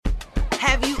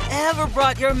Have you ever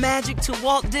brought your magic to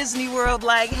Walt Disney World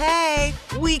like, hey,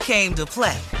 we came to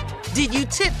play? Did you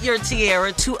tip your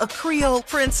tiara to a Creole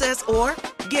princess or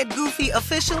get goofy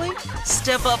officially?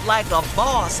 Step up like a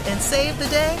boss and save the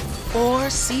day? Or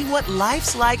see what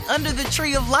life's like under the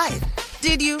tree of life?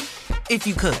 Did you? If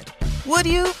you could. Would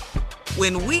you?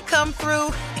 When we come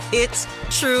through, it's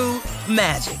true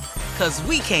magic. 'Cause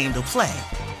we came to play.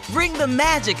 Bring the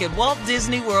magic at Walt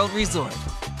Disney World Resort.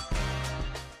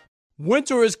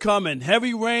 Winter is coming.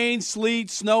 Heavy rain,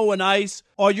 sleet, snow, and ice.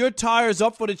 Are your tires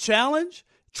up for the challenge?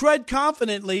 Tread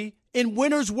confidently in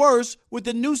winter's worst with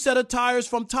the new set of tires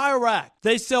from Tire Rack.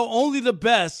 They sell only the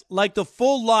best, like the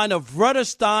full line of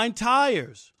Vredestein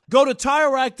tires. Go to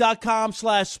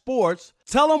TireRack.com/sports.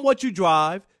 Tell them what you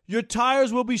drive. Your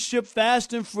tires will be shipped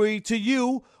fast and free to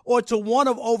you or to one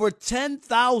of over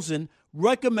 10,000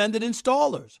 recommended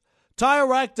installers.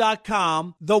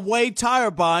 TireRack.com, the way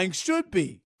tire buying should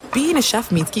be. Being a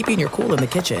chef means keeping your cool in the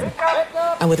kitchen.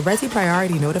 And with Resi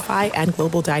Priority Notify and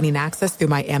Global Dining Access through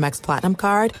my Amex Platinum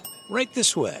card, right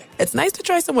this way. It's nice to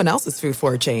try someone else's food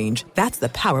for a change. That's the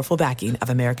powerful backing of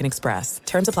American Express.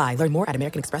 Terms apply. Learn more at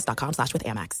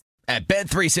americanexpress.com/withAmex. At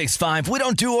Bet365, we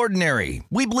don't do ordinary.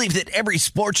 We believe that every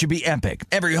sport should be epic.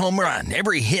 Every home run,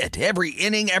 every hit, every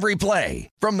inning, every play.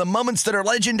 From the moments that are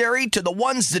legendary to the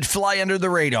ones that fly under the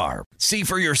radar. See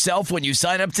for yourself when you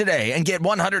sign up today and get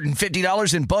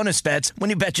 $150 in bonus bets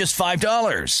when you bet just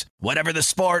 $5. Whatever the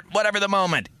sport, whatever the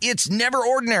moment, it's never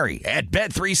ordinary at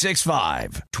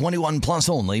Bet365. 21 plus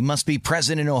only. Must be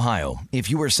present in Ohio. If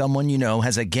you or someone you know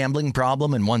has a gambling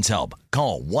problem and wants help,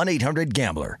 call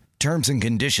 1-800-GAMBLER. Terms and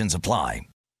conditions apply.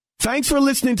 Thanks for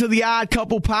listening to the Odd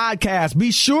Couple podcast.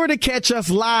 Be sure to catch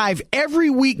us live every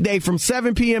weekday from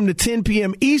 7 p.m. to 10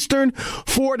 p.m. Eastern,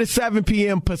 4 to 7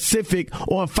 p.m. Pacific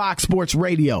on Fox Sports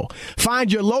Radio.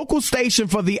 Find your local station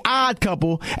for the Odd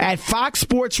Couple at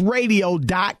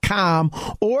foxsportsradio.com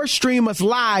or stream us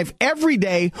live every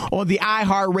day on the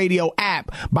iHeartRadio app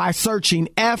by searching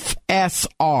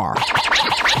FSR.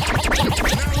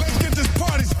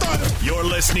 You're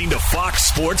listening to Fox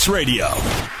Sports Radio.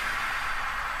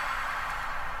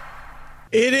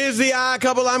 It is the Odd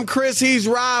Couple. I'm Chris. He's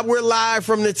Rob. We're live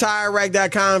from the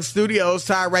TireRack.com studios.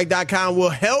 TireRack.com will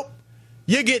help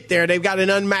you get there. They've got an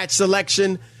unmatched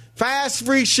selection, fast,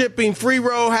 free shipping, free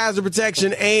road hazard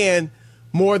protection, and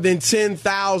more than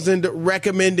 10,000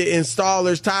 recommended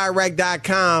installers.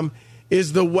 TireRack.com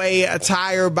is the way a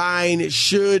tire buying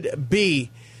should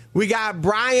be. We got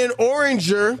Bryan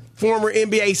Oringher, former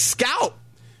NBA scout,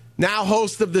 now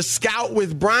host of the Scout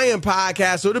with Bryan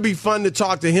podcast. So it'll be fun to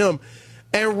talk to him.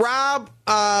 And Rob,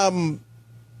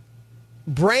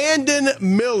 Brandon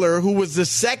Miller, who was the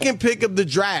second pick of the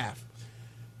draft,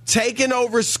 taking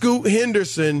over Scoot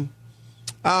Henderson.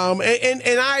 You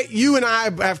and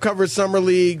I have covered summer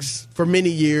leagues for many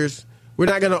years. We're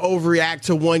not going to overreact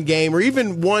to one game or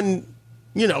even one,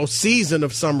 season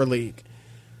of summer league.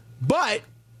 But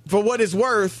for what it's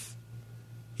worth,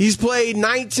 he's played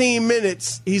 19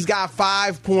 minutes. He's got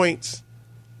 5 points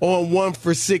on 1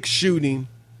 for 6 shooting,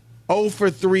 0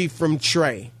 for 3 from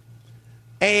Trey.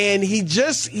 And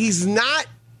he's not,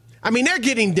 they're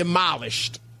getting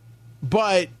demolished,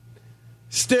 but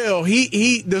still,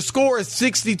 the score is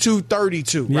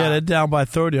 62-32. Yeah, they're down by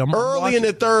 30. Early in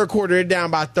the third quarter, they're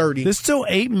down by 30. There's still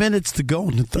 8 minutes to go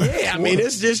in the third quarter.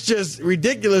 It's just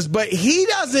ridiculous. But he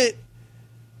doesn't.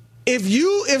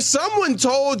 If someone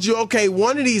told you, okay,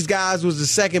 one of these guys was the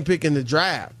second pick in the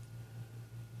draft,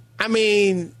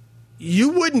 you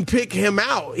wouldn't pick him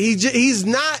out. He's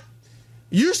not.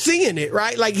 You're seeing it,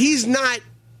 right? Like, he's not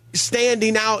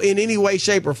standing out in any way,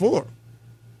 shape, or form.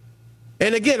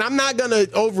 And again, I'm not going to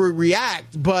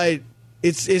overreact, but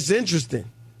it's interesting,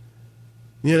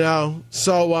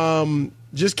 So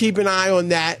just keep an eye on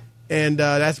that, and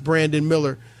that's Brandon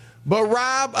Miller. But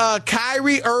Rob,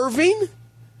 Kyrie Irving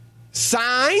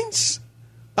signs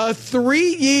a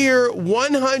 3-year,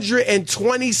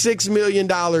 $126 million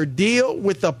deal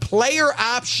with a player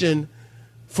option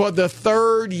for the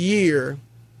 3rd year.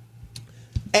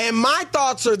 And my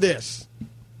thoughts are this.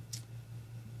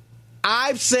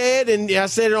 I've said, and I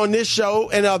said it on this show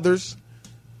and others,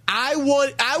 I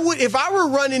would, if I were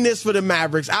running this for the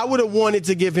Mavericks, I would have wanted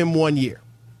to give him 1 year.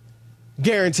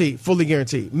 Guaranteed, fully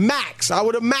guaranteed. Max. I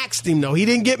would have maxed him, though. He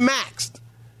didn't get maxed.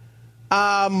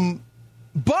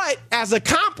 But as a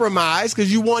compromise,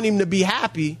 because you want him to be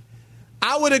happy,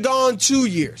 I would have gone 2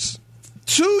 years.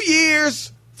 2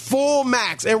 years, full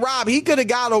max. And Rob, he could have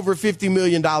got over $50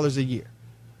 million a year.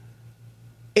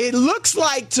 It looks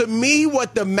like to me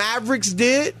what the Mavericks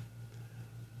did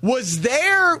was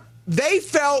they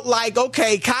felt like,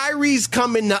 okay, Kyrie's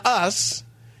coming to us.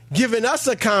 giving us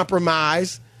a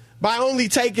compromise by only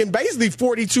taking basically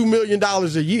 $42 million a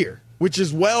year, which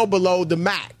is well below the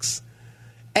max.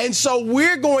 And so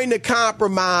we're going to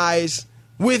compromise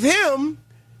with him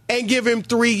and give him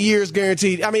 3 years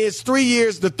guaranteed. I mean, it's 3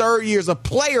 years. The third year is a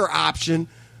player option,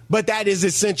 but that is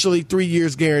essentially 3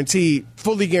 years guaranteed,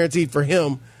 fully guaranteed for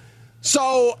him.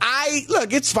 So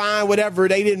look, it's fine, whatever.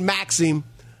 They didn't max him,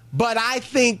 but I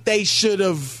think they should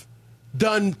have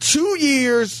done 2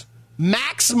 years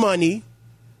max money,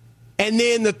 and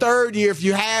then the third year, if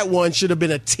you had one, should have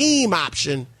been a team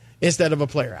option instead of a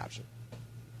player option.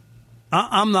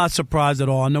 I'm not surprised at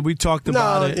all. I know we talked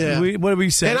about it. Yeah. What did we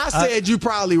say? And I said you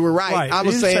probably were right. I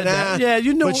was saying that. Yeah,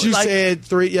 you know, but you said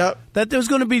 3. Yep. That there was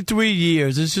going to be 3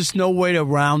 years. There's just no way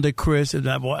around it, Chris.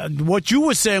 What you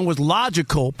were saying was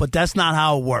logical, but that's not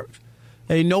how it works.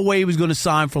 Ain't no way he was going to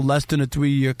sign for less than a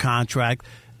 3-year contract.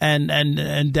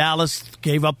 And Dallas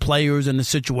gave up players in the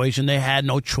situation. They had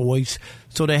no choice,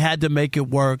 so they had to make it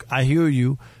work. I hear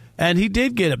you. And he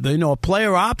did get it. You know, a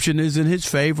player option is in his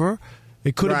favor.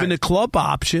 It could have been a club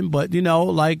option, but, you know,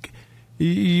 like,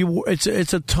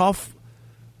 it's a tough,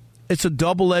 it's a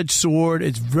double-edged sword.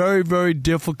 It's very, very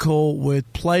difficult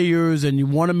with players, and you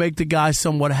want to make the guy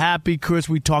somewhat happy. Chris,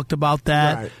 we talked about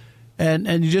that. Right.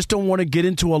 And you just don't want to get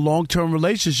into a long-term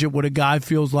relationship where a guy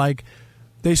feels like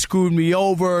they screwed me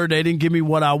over, they didn't give me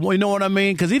what I want. You know what I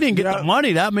mean? Because he didn't get the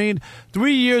money. I mean,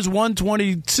 3 years,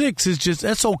 126 is just,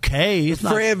 that's okay. It's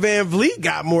Fred VanVleet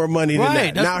got more money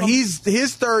than that. Now, his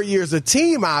third year is a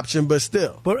team option, but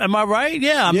still. But am I right?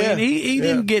 Yeah. I mean, he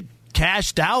didn't get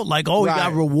cashed out like, he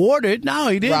got rewarded. No,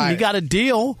 he didn't. He got a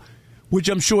deal, which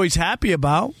I'm sure he's happy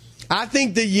about. I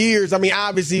think the years, I mean,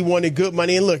 obviously he wanted good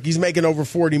money. And look, he's making over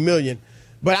 $40 million.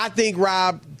 But I think,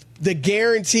 Rob, the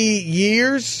guaranteed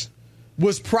years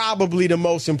was probably the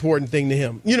most important thing to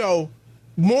him. You know,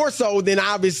 more so than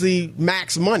obviously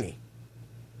max money.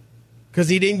 Because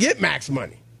he didn't get max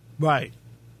money. Right.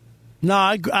 No,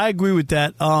 I agree with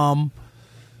that. And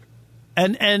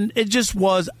it just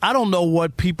was, I don't know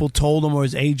what people told him or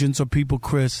his agents or people,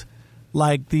 Chris,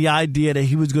 like the idea that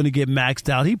he was going to get maxed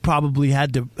out. He probably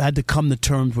had to come to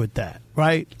terms with that,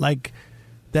 right? Like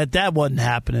that wasn't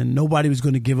happening. Nobody was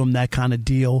going to give him that kind of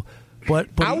deal. But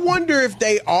I wonder if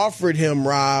they offered him,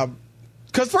 Rob,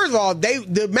 because first of all,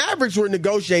 the Mavericks were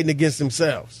negotiating against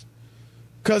themselves.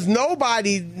 Because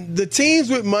the teams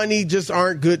with money just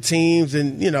aren't good teams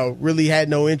and, you know, really had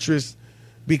no interest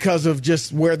because of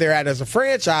just where they're at as a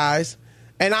franchise.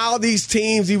 And all these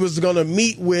teams he was going to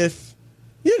meet with,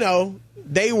 you know,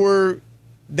 they were,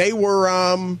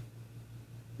 you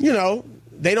know,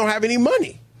 they don't have any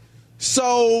money.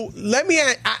 So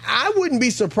I wouldn't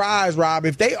be surprised, Rob,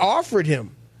 if they offered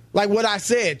him, like what I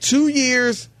said, 2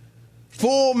 years,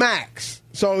 full max.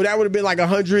 So that would have been like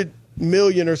 $100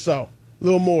 million or so, a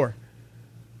little more.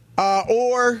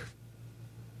 Or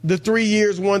the 3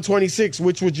 years, 126,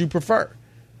 which would you prefer?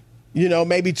 You know,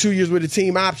 maybe 2 years with a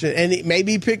team option. And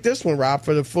maybe pick this one, Rob,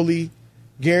 for the fully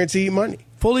guaranteed money.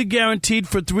 Fully guaranteed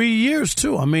for 3 years,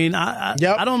 too. I mean, I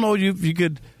don't know if you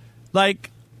could,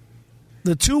 like,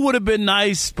 the 2 would have been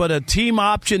nice, but a team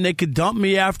option, they could dump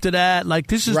me after that. Like,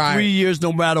 this is 3 years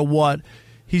no matter what.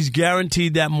 He's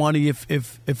guaranteed that money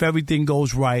if everything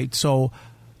goes right. So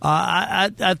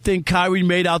I think Kyrie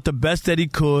made out the best that he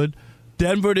could.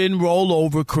 Denver didn't roll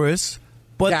over, Chris.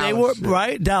 But Dallas, they were,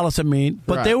 right? Dallas, I mean.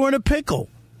 But they were in a pickle,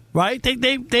 right?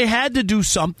 They had to do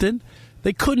something.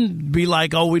 They couldn't be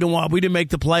like, we didn't make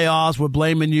the playoffs, we're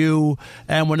blaming you,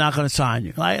 and we're not going to sign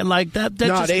you. Like that no,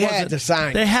 just they had to sign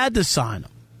him. They had to sign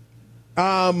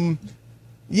him.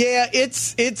 Yeah,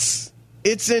 it's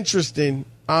interesting.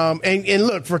 And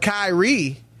look, for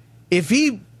Kyrie, if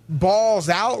he balls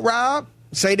out, Rob,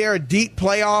 say they're a deep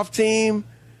playoff team,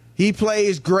 he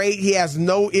plays great, he has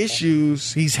no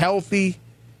issues, he's healthy,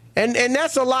 and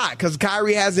that's a lot because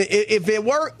Kyrie hasn't. If it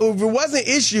wasn't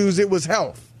issues, it was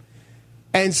health.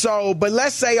 And so, but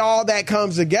let's say all that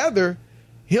comes together,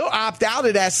 he'll opt out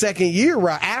of that second year,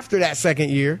 right after that second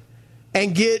year,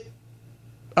 and get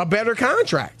a better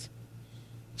contract.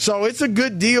 So it's a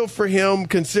good deal for him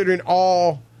considering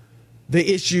all the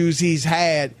issues he's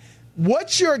had.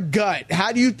 What's your gut?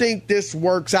 How do you think this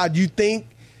works out? Do you think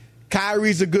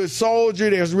Kyrie's a good soldier?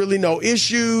 There's really no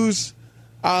issues.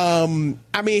 I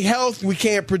mean, health we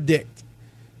can't predict.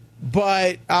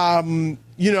 But,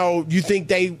 you know, you think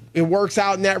it works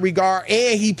out in that regard,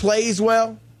 and he plays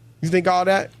well? You think all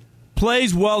that?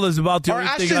 Plays well is about the only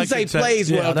thing I shouldn't say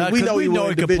plays well, because we know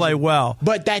he can play well.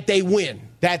 But that they win.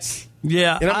 That's and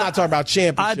I'm not talking about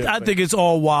championship. I think it's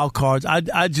all wild cards.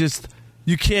 I just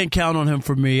you can't count on him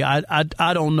for me. I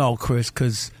don't know, Chris,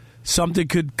 because something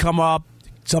could come up.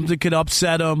 Something could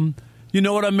upset him. You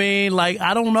know what I mean? Like,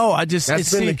 I don't know.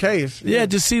 That's been the case. Yeah, it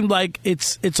just seems like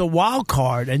it's a wild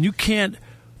card, and you can't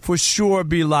for sure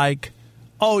be like,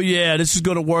 oh, yeah, this is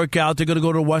going to work out. They're going to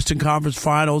go to the Western Conference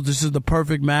Finals. This is the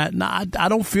perfect match. Nah, I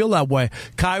don't feel that way.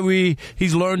 Kyrie,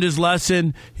 he's learned his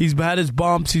lesson. He's had his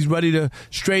bumps. He's ready to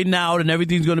straighten out, and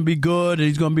everything's going to be good, and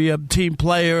he's going to be a team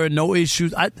player and no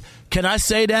issues. Can I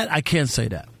say that? I can't say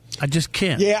that. I just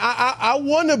can't. Yeah, I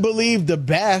want to believe the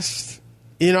best.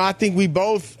 You know, I think we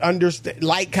both understand,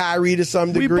 like Kyrie to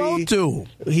some degree. We both do.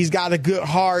 He's got a good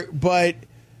heart, but,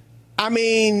 I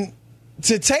mean,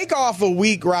 to take off a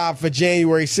week, Rob, for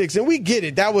January 6th, and we get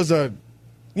it, that was a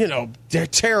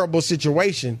terrible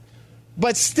situation.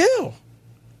 But still,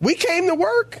 we came to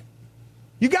work.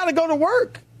 You got to go to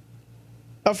work.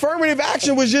 Affirmative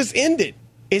action was just ended.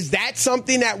 Is that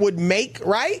something that would make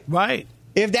right? Right.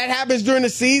 If that happens during the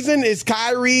season, is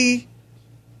Kyrie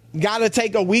got to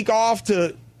take a week off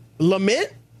to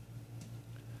lament?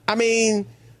 I mean,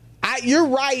 you're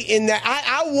right in that.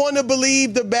 I want to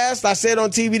believe the best. I said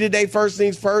on TV today, first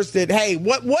things first, that, hey,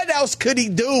 what else could he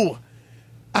do?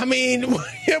 I mean,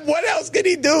 what else could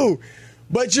he do?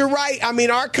 But you're right. I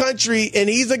mean, our country, and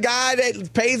he's a guy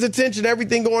that pays attention to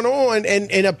everything going on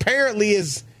and apparently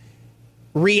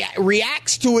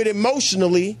reacts to it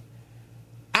emotionally.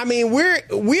 I mean,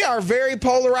 we are a very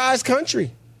polarized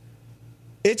country.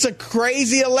 It's a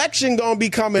crazy election going to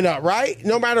be coming up, right?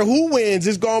 No matter who wins,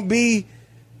 it's going to be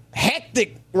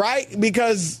hectic, right?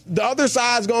 Because the other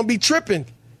side's going to be tripping.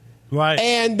 Right.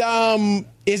 And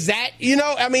is that,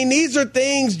 I mean, these are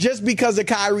things just because of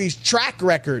Kyrie's track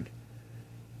record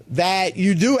that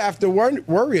you do have to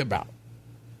worry about.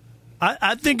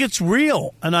 I think it's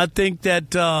real. And I think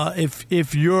that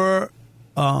if you're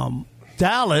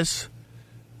Dallas,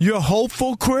 you're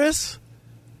hopeful, Chris.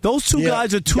 Those two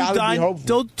guys are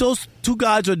those two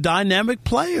guys are dynamic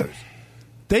players.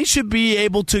 They should be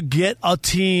able to get a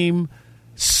team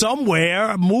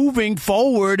somewhere moving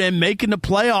forward and making the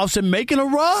playoffs and making a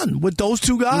run with those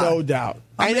two guys. No doubt.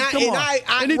 Anything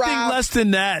less than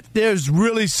that, there's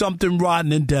really something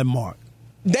rotten in Denmark.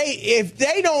 If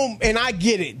they don't, and I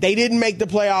get it, they didn't make the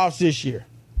playoffs this year.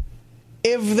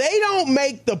 If they don't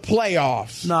make the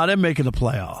playoffs... No, they're making the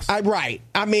playoffs. Right.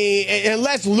 I mean,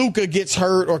 unless Luka gets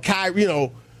hurt or Kyrie,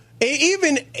 to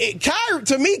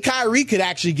me, Kyrie could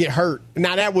actually get hurt.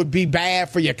 Now, that would be bad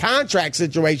for your contract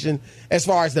situation as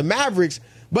far as the Mavericks.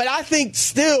 But I think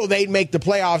still they'd make the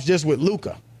playoffs just with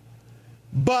Luka.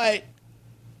 But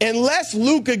unless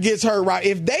Luka gets hurt, right,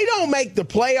 if they don't make the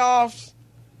playoffs,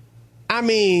 I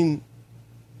mean,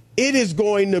 it is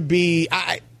going to be...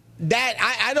 I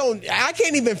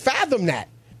can't even fathom that.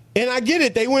 And I get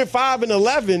it. They went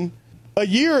 5-11 a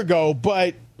year ago,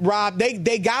 but Rob,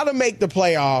 they got to make the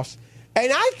playoffs.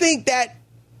 And I think that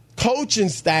coaching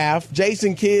staff,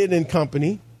 Jason Kidd and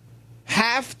company,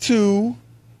 have to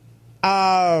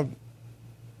I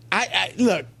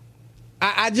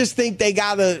just think they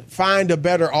got to find a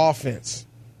better offense.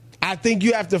 I think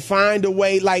you have to find a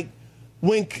way, like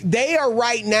when they are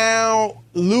right now,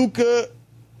 Luka,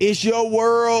 it's your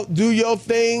world, do your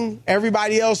thing.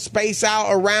 Everybody else space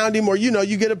out around him, or,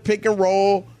 you get a pick and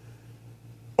roll.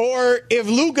 Or if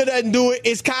Luka doesn't do it,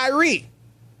 it's Kyrie.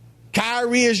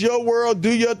 Kyrie is your world,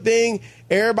 do your thing.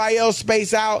 Everybody else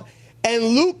space out.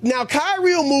 And now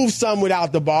Kyrie will move some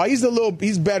without the ball.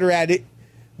 He's better at it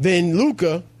than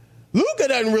Luka. Luka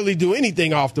doesn't really do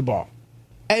anything off the ball.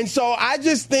 And so I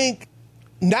just think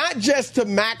not just to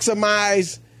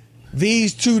maximize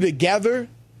these two together,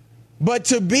 but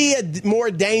to be a more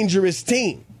dangerous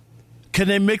team. Can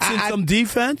they mix in some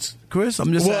defense, Chris?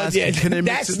 I'm just asking. Yeah, can they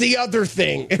that's the other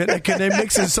thing. Can they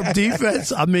mix in some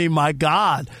defense? I mean, my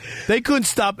God. They couldn't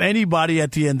stop anybody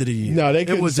at the end of the year. No, they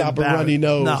couldn't stop a runny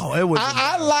nose. No, it was.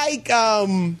 I like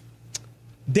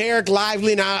Derek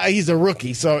Lively. Now, he's a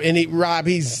rookie.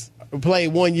 He's played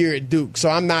 1 year at Duke. So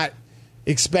I'm not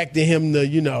expecting him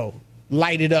to,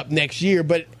 light it up next year.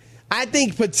 But I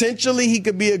think potentially he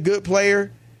could be a good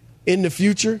player in the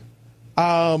future.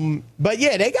 But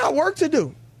yeah, they got work to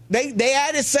do. They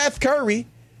added Seth Curry.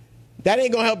 That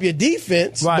ain't gonna help your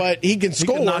defense, right. But he can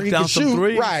score. He can shoot.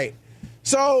 Threes. Right.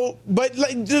 So, but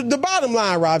the bottom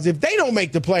line, Rob, if they don't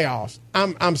make the playoffs,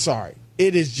 I'm sorry.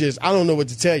 It is just, I don't know what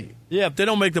to tell you. Yeah, if they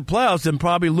don't make the playoffs, then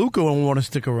probably Luka won't want to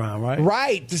stick around, right?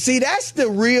 Right. See, that's the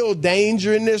real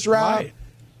danger in this, Rob. Right.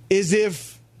 Is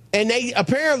if, and they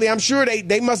apparently, I'm sure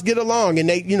they must get along, and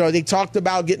they talked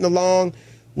about getting along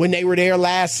when they were there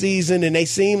last season, and they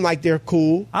seem like they're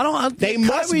cool. They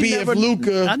must be if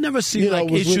Luka. I never seen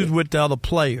issues with the other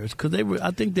players because they were.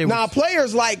 I think they were. Now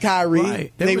players like Kyrie,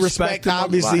 right. They respect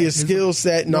obviously his skill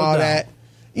set and all that.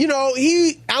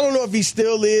 I don't know if he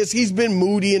still is. He's been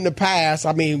moody in the past.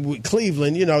 I mean, with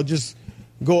Cleveland, just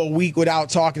go a week without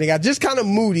talking to guys. Just kind of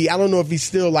moody. I don't know if he's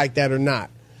still like that or not.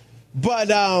 But,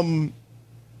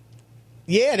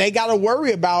 they got to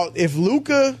worry about if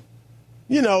Luka,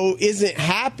 isn't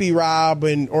happy, Rob,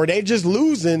 or they just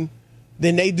losing,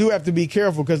 then they do have to be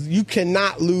careful because you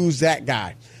cannot lose that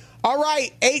guy. All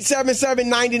right,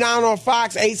 877-99 on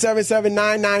Fox,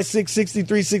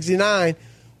 877-996-6369.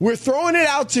 We're throwing it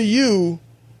out to you.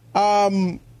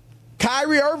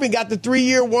 Kyrie Irving got the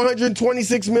 3-year,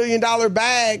 $126 million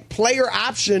bag, player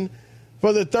option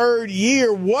for the third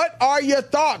year. What are your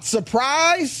thoughts?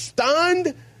 Surprised?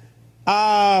 Stunned?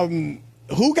 Who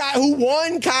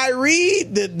won? Kyrie?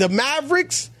 The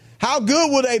Mavericks? How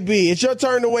good will they be? It's your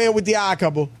turn to weigh in with the Odd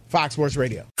Couple. Fox Sports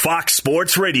Radio. Fox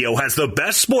Sports Radio has the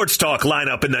best sports talk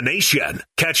lineup in the nation.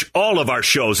 Catch all of our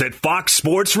shows at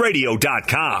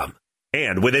foxsportsradio.com.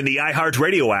 And within the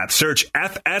iHeartRadio app, search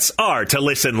FSR to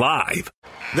listen live.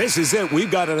 This is it.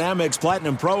 We've got an Amex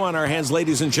Platinum Pro on our hands,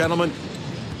 ladies and gentlemen.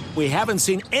 We haven't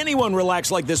seen anyone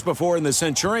relax like this before in the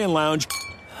Centurion Lounge.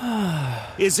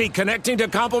 Is he connecting to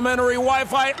complimentary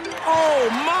Wi-Fi? Oh,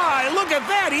 my. Look at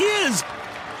that. He is.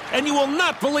 And you will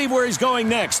not believe where he's going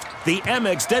next. The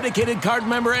Amex dedicated card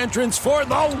member entrance for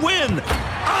the win.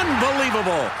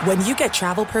 Unbelievable. When you get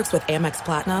travel perks with Amex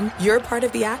Platinum, you're part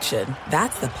of the action.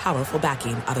 That's the powerful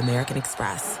backing of American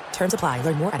Express. Terms apply.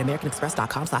 Learn more at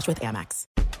americanexpress.com/withAmex.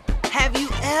 Have you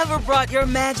ever brought your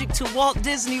magic to Walt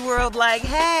Disney World like,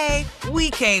 hey,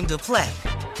 we came to play?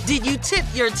 Did you tip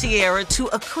your tiara to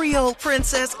a Creole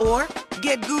princess or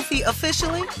get goofy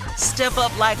officially? Step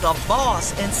up like a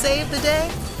boss and save the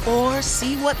day? Or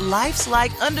see what life's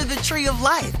like under the tree of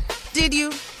life? Did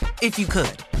you? If you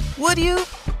could. Would you?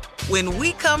 When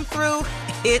we come through,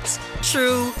 it's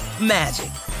true magic.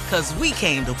 'Cause we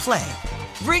came to play.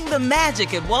 Bring the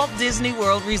magic at Walt Disney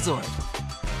World Resort.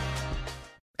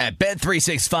 At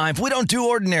Bet365, we don't do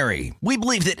ordinary. We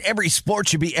believe that every sport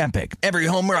should be epic. Every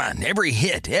home run, every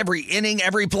hit, every inning,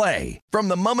 every play. From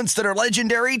the moments that are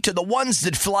legendary to the ones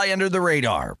that fly under the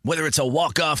radar. Whether it's a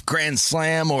walk-off grand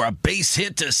slam or a base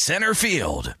hit to center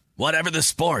field. Whatever the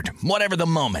sport, whatever the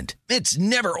moment. It's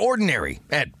never ordinary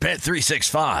at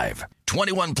Bet365.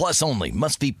 21 plus only.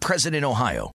 Must be present in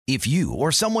Ohio. If you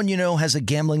or someone you know has a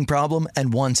gambling problem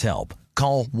and wants help,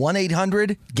 call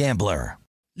 1-800-GAMBLER.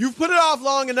 You've put it off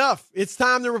long enough. It's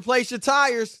time to replace your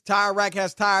tires. Tire Rack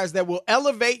has tires that will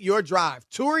elevate your drive.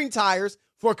 Touring tires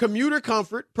for commuter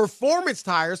comfort, performance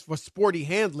tires for sporty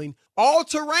handling,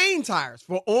 all-terrain tires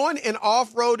for on- and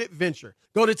off-road adventure.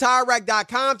 Go to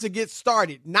TireRack.com to get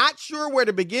started. Not sure where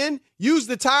to begin? Use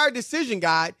the Tire Decision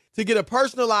Guide to get a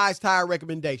personalized tire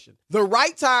recommendation. The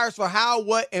right tires for how,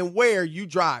 what, and where you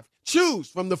drive. Choose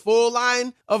from the full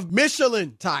line of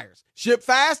Michelin tires. Ship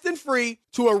fast and free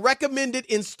to a recommended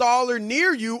installer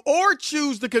near you, or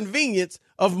choose the convenience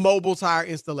of mobile tire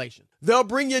installation. They'll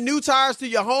bring your new tires to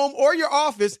your home or your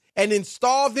office and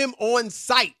install them on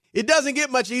site. It doesn't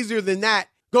get much easier than that.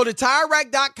 Go to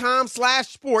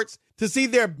TireRack.com/sports to see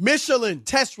their Michelin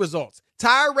test results,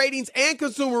 tire ratings, and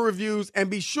consumer reviews,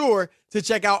 and be sure to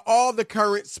check out all the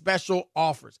current special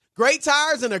offers. Great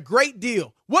tires and a great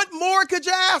deal. What more could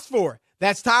you ask for?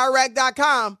 That's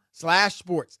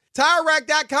TireRack.com/sports.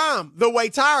 TireRack.com, the way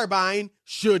tire buying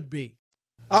should be.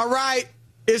 All right,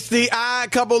 it's the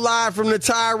Odd Couple live from the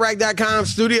TireRack.com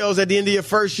studios. At the end of your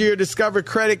first year, Discover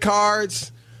credit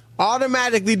cards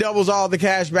automatically doubles all the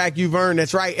cash back you've earned.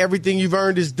 That's right, everything you've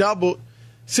earned is doubled.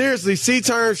 Seriously, see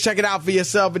terms, check it out for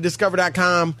yourself at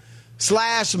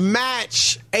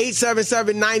discover.com/match.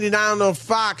 877-99 on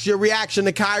Fox. Your reaction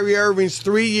to Kyrie Irving's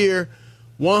 3-year,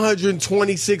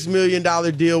 $126 million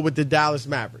deal with the Dallas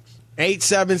Mavericks.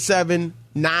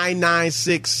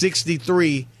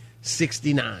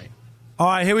 877-996-6369. All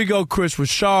right, here we go, Chris.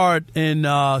 Rashard in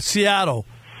Seattle.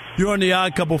 You're on the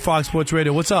Odd Couple Fox Sports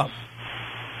Radio. What's up?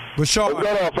 Rashard. What's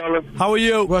going on, fella? How are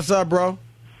you? What's up, bro?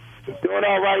 Doing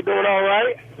all right.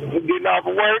 Just getting off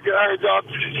of work. I heard y'all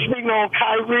speaking on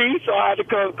Kyrie, so I had to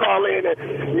come call in and,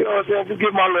 just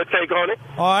give my little take on it.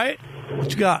 All right.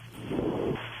 What you got?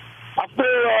 I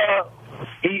feel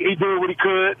he did what he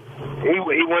could. He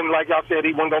wasn't, like y'all said,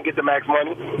 he wasn't going to get the max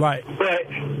money. Right. But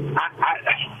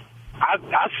I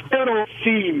still don't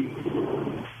see.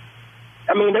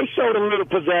 I mean, they showed a little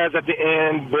pizzazz at the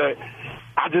end, but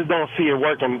I just don't see it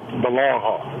working the long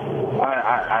haul.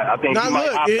 I think now he might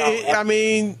opt out. I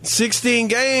mean, 16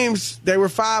 games, they were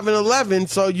 5-11,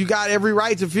 so you got every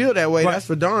right to feel that way. Right. That's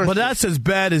for darn But sure. that's as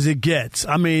bad as it gets.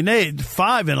 I mean, they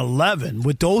 5-11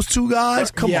 with those two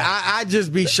guys. Come on. I'd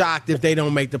just be shocked if they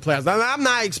don't make the playoffs. I'm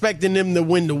not expecting them to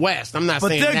win the West. I'm not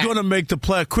saying that. But they're going to make the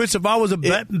playoffs. Chris, if I was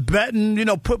betting,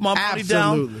 put my money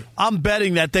down, I'm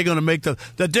betting that they're going to make that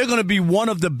they're going to be one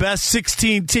of the best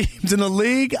 16 teams in the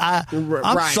league.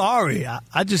 I'm sorry.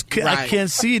 I just can't, I can't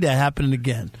see that happening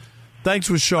again. Thanks,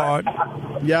 Rashard.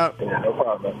 Yep. Yeah, no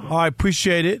problem. All right,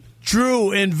 appreciate it.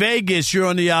 Drew in Vegas, you're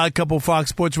on the Odd Couple Fox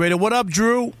Sports Radio. What up,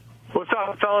 Drew? What's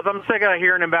up, fellas? I'm sick of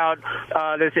hearing about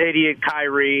this idiot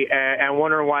Kyrie and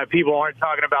wondering why people aren't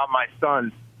talking about my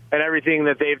Suns and everything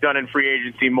that they've done in free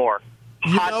agency more.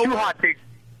 Two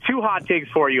hot takes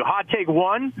for you. Hot take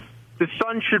one, the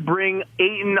Suns should bring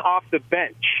Ayton off the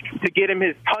bench to get him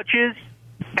his touches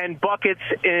and buckets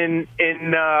in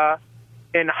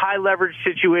high leverage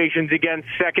situations against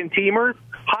second teamers.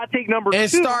 Hot take number two. And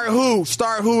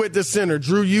start who at the center?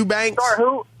 Drew Eubanks?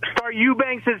 Start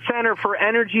Eubanks at center for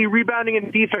energy, rebounding,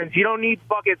 and defense. You don't need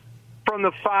buckets from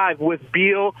the 5 with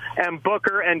Beal and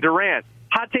Booker and Durant.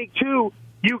 Hot take two,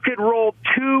 you could roll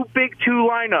 2 big 2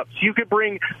 lineups. You could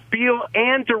bring Beal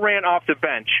and Durant off the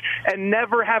bench and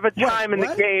never have a time in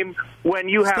the game when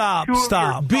you have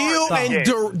Beal and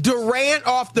Durant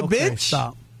off the bench?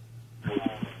 Stop.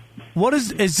 What is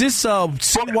this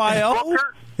CYO?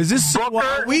 Is this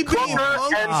Booker?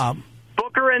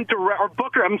 Booker and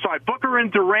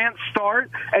Durant start,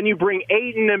 and you bring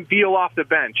Ayton and Beal off the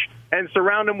bench and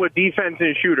surround them with defense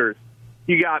and shooters.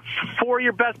 You got 4 of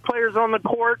your best players on the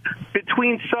court.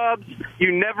 Between subs,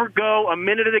 you never go a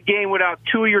minute of the game without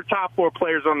 2 of your top 4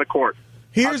 players on the court.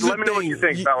 Here's Let me know what you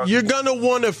think, fellas. You're going to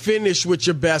want to finish with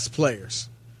your best players.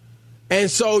 And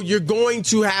so you're going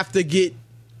to have to get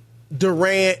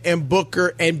Durant and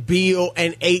Booker and Beal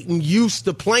and Ayton used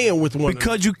to playing with one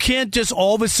because you can't just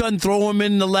all of a sudden throw them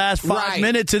in the last 5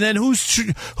 minutes and then who's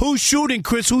shooting,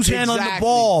 Chris? Who's handling the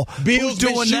ball? Beal's who's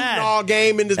doing been shooting that all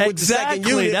game with the second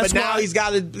unit, that's but now he's got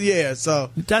to so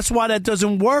that's why that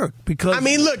doesn't work. Because I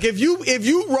mean, look, if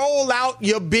you roll out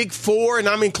your big 4, and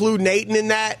I'm including Ayton in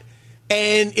that,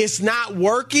 and it's not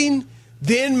working.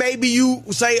 Then maybe you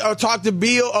say or talk to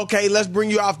Beal, okay, let's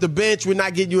bring you off the bench. We're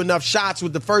not getting you enough shots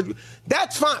with the first.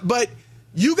 That's fine, but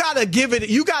you got to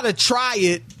you got to try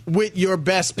it with your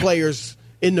best players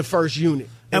in the first unit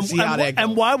and see how that goes.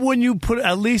 And why wouldn't you put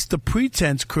at least the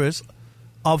pretense, Chris,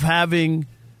 of having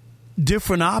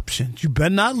different options? You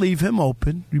better not leave him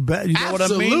open. You know what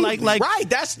I mean? Like right.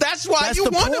 That's why you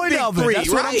want a big 3. That's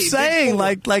what I'm saying.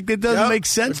 Like it doesn't make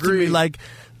sense to me.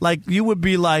 Like you would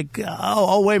be like,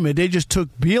 oh, wait a minute, they just took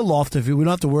Beal off the field. We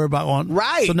don't have to worry about one.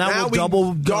 Right. So now we'll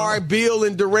double guard Beal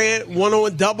and Durant,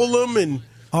 one-on-one, double them, and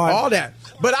all that.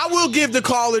 But I will give the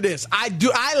caller this. I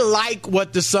like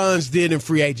what the Suns did in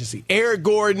free agency. Eric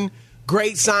Gordon,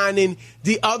 great signing.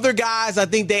 The other guys, I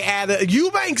think they added.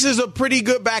 Eubanks is a pretty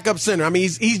good backup center. I mean,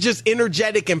 he's just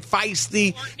energetic and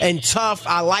feisty and tough.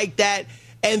 I like that.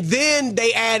 And then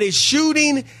they added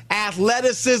shooting,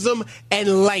 athleticism,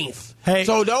 and length. Hey,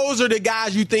 so those are the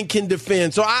guys you think can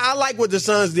defend. So I like what the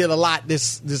Suns did a lot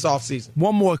this offseason.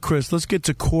 One more, Chris. Let's get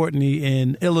to Courtney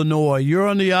in Illinois. You're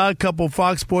on the Odd Couple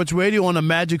Fox Sports Radio on a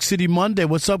Magic City Monday.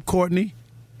 What's up, Courtney?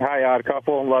 Hi, Odd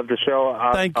Couple. Love the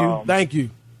show. Thank you. Thank you.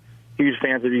 Huge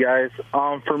fans of you guys.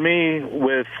 For me,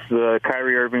 with the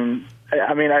Kyrie Irving,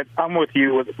 I mean, I'm with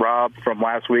you with Rob from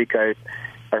last week. I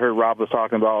heard Rob was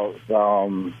talking about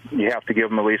you have to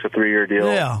give him at least a 3-year deal.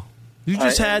 Yeah. You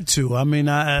just had to. I mean,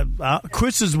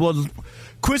 Chris's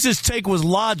take was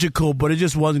logical, but it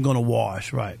just wasn't going to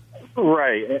wash, right?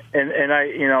 Right, and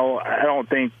I don't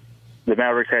think the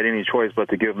Mavericks had any choice but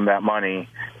to give him that money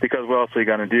because what else are you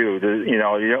going to do? You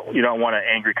don't want an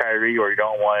angry Kyrie or you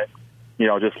don't want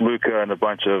just Luka and a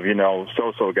bunch of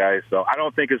so-so guys. So I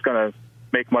don't think it's going to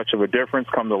make much of a difference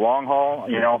come the long haul,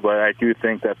 but I do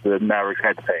think that the Mavericks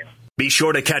had to pay him. Be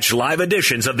sure to catch live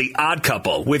editions of The Odd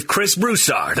Couple with Chris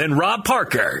Broussard and Rob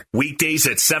Parker. Weekdays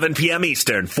at 7 p.m.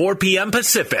 Eastern, 4 p.m.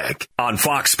 Pacific on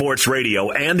Fox Sports Radio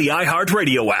and the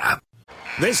iHeartRadio app.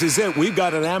 This is it. We've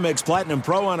got an Amex Platinum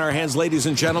Pro on our hands, ladies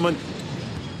and gentlemen.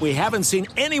 We haven't seen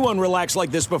anyone relax like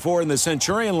this before in the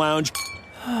Centurion Lounge.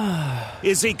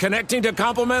 Is he connecting to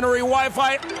complimentary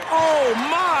Wi-Fi? Oh,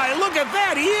 my. Look at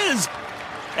that. He is.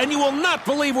 And you will not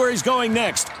believe where he's going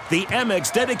next. The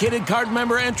Amex dedicated card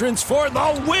member entrance for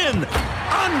the win.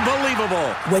 Unbelievable.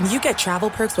 When you get travel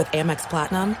perks with Amex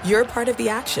Platinum, you're part of the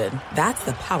action. That's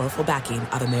the powerful backing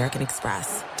of American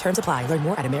Express. Terms apply. Learn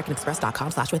more at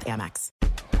americanexpress.com/withAmex.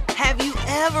 Have you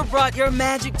ever brought your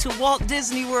magic to Walt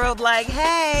Disney World like,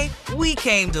 hey, we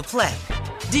came to play?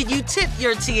 Did you tip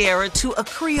your tiara to a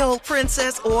Creole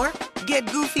princess or get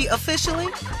goofy officially?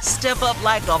 Step up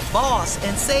like a boss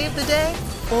and save the day?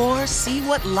 Or see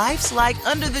what life's like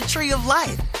under the tree of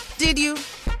life? Did you?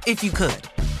 If you could.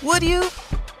 Would you?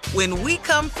 When we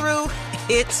come through,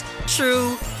 it's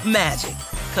true magic.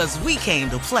 'Cause we came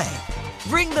to play.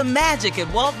 Bring the magic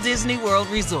at Walt Disney World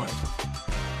Resort.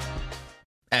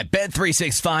 At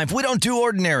Bet365, we don't do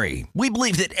ordinary. We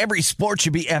believe that every sport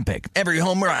should be epic. Every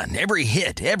home run, every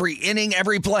hit, every inning,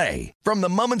 every play. From the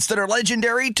moments that are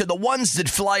legendary to the ones that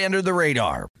fly under the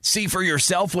radar. See for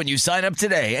yourself when you sign up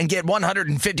today and get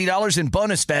 $150 in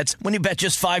bonus bets when you bet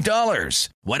just $5.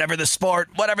 Whatever the sport,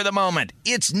 whatever the moment,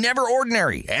 it's never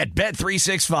ordinary at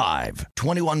Bet365.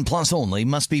 21 plus only.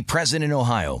 Must be present in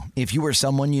Ohio. If you or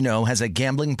someone you know has a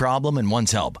gambling problem and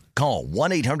wants help, call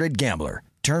 1-800-GAMBLER.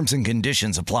 Terms and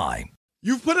conditions apply.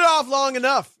 You've put it off long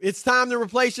enough. It's time to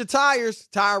replace your tires.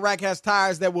 Tire Rack has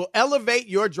tires that will elevate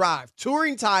your drive.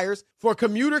 Touring tires for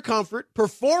commuter comfort,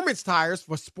 performance tires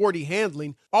for sporty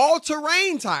handling,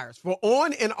 all-terrain tires for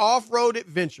on- and off-road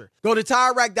adventure. Go to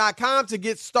TireRack.com to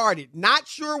get started. Not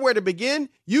sure where to begin?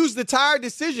 Use the Tire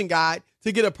Decision Guide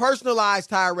to get a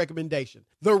personalized tire recommendation.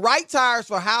 The right tires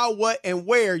for how, what, and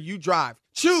where you drive.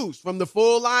 Choose from the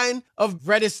full line of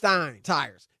Vredestein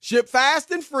tires. Ship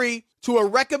fast and free to a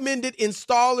recommended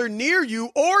installer near you,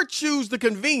 or choose the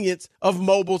convenience of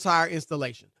mobile tire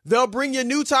installation. They'll bring your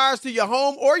new tires to your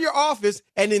home or your office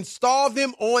and install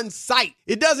them on site.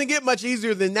 It doesn't get much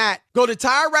easier than that. Go to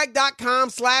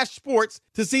TireRack.com/sports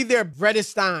to see their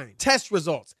Vredestein test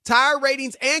results, tire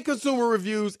ratings, and consumer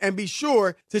reviews, and be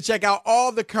sure to check out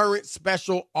all the current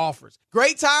special offers.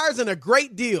 Great tires and a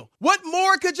great deal. What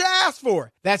more could you ask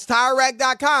for? That's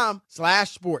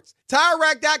TireRack.com/sports.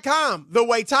 TireRack.com, the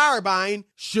way tire buying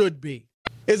should be.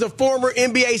 Is a former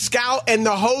NBA scout and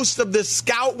the host of the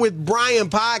Scout with Bryan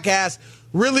podcast.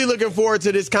 Really looking forward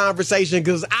to this conversation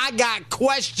because I got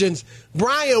questions.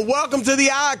 Bryan, welcome to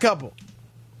the Odd Couple.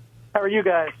 How are you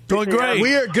guys? Doing great.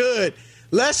 We are good.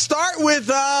 Let's start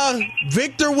with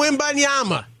Victor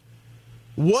Wembanyama.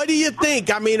 What do you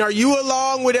think? I mean, are you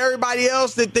along with everybody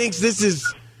else that thinks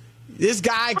this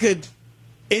guy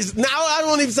now I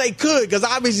don't even say could, because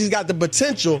obviously he's got the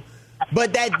potential,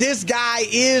 but that this guy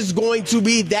is going to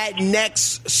be that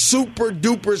next super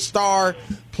duper star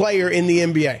player in the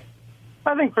NBA?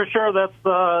 I think for sure that's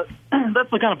the kind of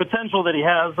potential that he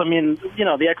has. I mean,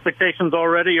 the expectations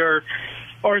already are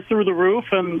through the roof,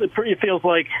 and it feels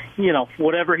like,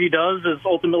 whatever he does is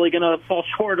ultimately going to fall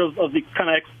short of the kind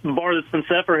of bar that's been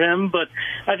set for him. But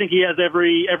I think he has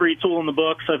every tool in the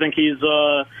books. I think he's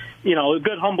a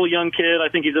good, humble young kid. I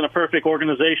think he's in a perfect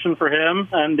organization for him.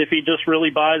 And if he just really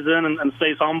buys in and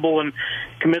stays humble and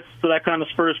commits to that kind of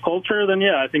Spurs culture, then,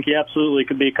 yeah, I think he absolutely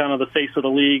could be kind of the face of the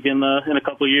league in a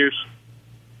couple of years.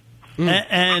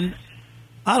 And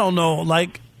I don't know,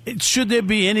 should there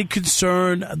be any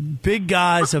concern? Big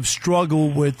guys have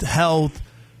struggled with health,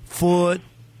 foot,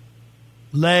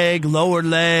 leg, lower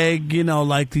leg,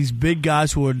 like these big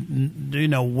guys who are,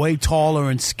 way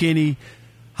taller and skinny.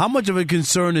 How much of a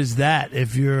concern is that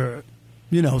if you're,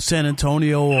 San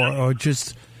Antonio or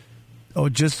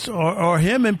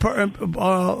him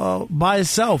by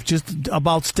himself, just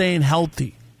about staying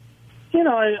healthy?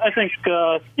 I think,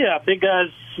 big guys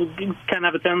can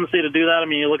have a tendency to do that. I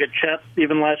mean, you look at Chet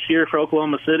even last year for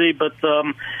Oklahoma City, but,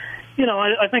 I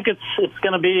think it's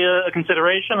going to be a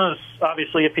consideration. As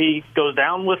obviously, if he goes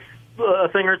down with a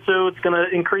thing or two, it's going to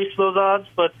increase those odds.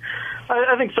 But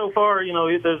I think so far,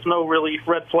 there's no really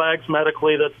red flags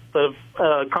medically that have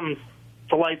come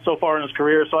to light so far in his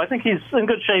career. So I think he's in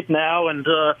good shape now, and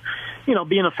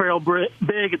being a frail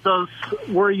big, it does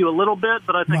worry you a little bit,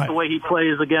 but I think the way he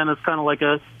plays, again, is kind of like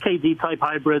a KD-type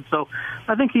hybrid. So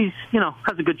I think he's,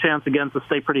 has a good chance, again, to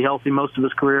stay pretty healthy most of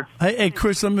his career. Hey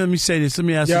Chris, let me say this. Let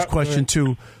me ask this question,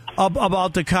 too.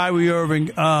 About the Kyrie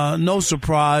Irving, no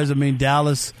surprise. I mean,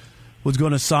 Dallas was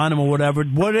going to sign him or whatever.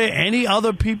 Were there any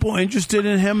other people interested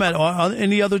in him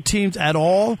any other teams at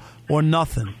all, or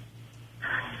nothing?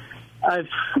 I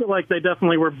feel like they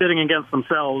definitely were bidding against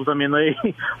themselves. I mean, I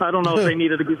don't know if they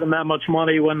needed to give him that much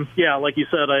money when, like you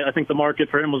said, I think the market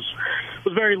for him was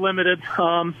very limited.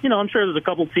 I'm sure there's a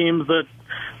couple teams that,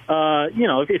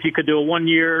 if you could do a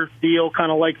one-year deal,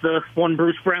 kind of like the one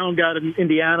Bruce Brown got in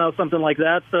Indiana, something like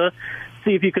that, to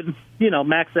see if you could,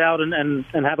 max out and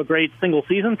have a great single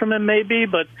season from him maybe.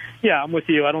 But, yeah, I'm with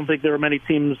you. I don't think there were many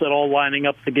teams at all lining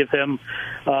up to give him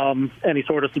any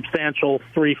sort of substantial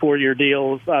 3-4 year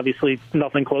deal. Obviously,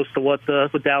 nothing close to what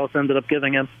Dallas ended up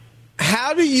giving him.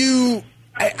 How do you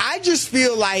I just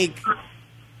feel like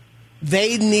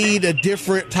they need a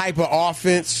different type of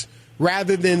offense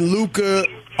rather than Luka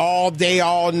all day,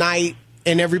 all night,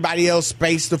 and everybody else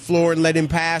space the floor and let him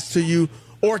pass to you,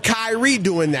 or Kyrie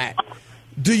doing that.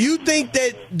 Do you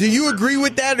agree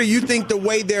with that, or you think the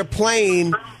way they're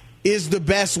playing is the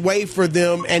best way for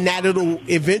them and that it'll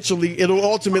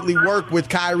ultimately work with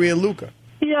Kyrie and Luka?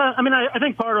 Yeah, I mean, I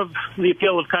think part of the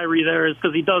appeal of Kyrie there is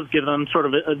because he does give them sort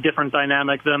of a different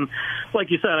dynamic than,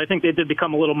 like you said, I think they did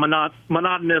become a little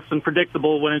monotonous and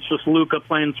predictable when it's just Luka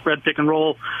playing spread pick and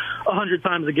roll 100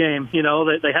 times a game. You know,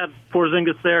 they had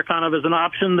Porzingis there kind of as an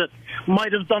option that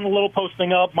might have done a little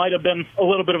posting up, might have been a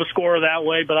little bit of a scorer that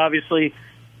way, but obviously,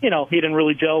 you know, he didn't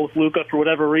really gel with Luka for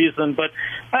whatever reason. But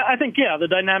I think, yeah, the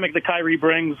dynamic that Kyrie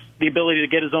brings, the ability to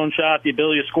get his own shot, the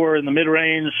ability to score in the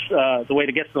mid-range, the way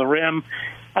to get to the rim.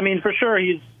 I mean, for sure,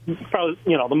 he's probably,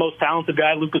 you know, the most talented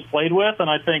guy Luka's played with. And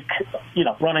I think, you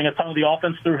know, running a ton of the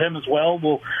offense through him as well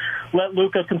will let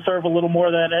Luka conserve a little more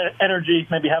of that energy,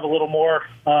 maybe have a little more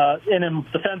in him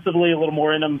defensively, a little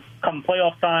more in him come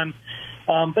playoff time.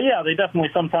 But, yeah, they definitely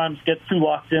sometimes get too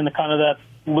locked into kind of that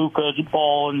Luka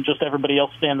ball and just everybody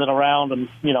else standing around and,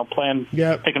 you know, playing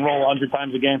pick and roll 100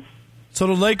 times a game. So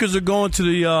the Lakers are going to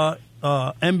the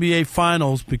NBA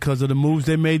Finals because of the moves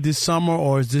they made this summer,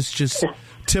 or is this just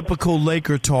typical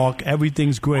Laker talk,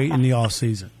 everything's great in the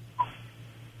offseason?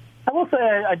 I will say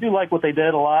I do like what they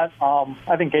did a lot.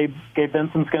 I think Gabe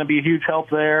Vincent's going to be a huge help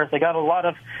there. They got a lot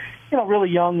of, you know, really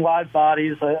young live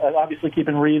bodies. Obviously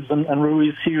keeping Reeves and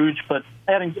Rui's huge, but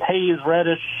adding Hayes,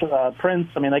 Reddish, Prince,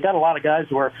 I mean, they got a lot of guys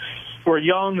who are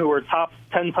young, who are top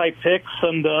 10 type picks,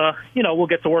 and, you know, we'll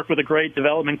get to work with a great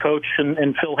development coach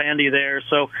and Phil Handy there.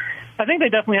 So I think they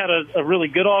definitely had a really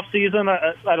good offseason.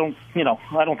 I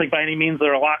don't think by any means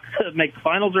they're a lock to make the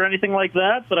finals or anything like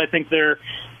that, but I think they're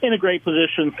in a great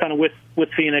position kind of with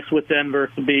Phoenix, with Denver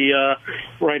to be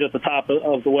right at the top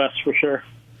of the West for sure.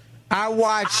 I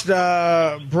watched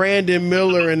Brandon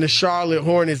Miller and the Charlotte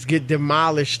Hornets get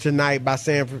demolished tonight by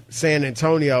San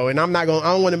Antonio, and I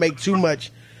don't want to make too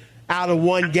much out of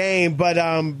one game, but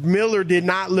Miller did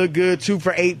not look good. 2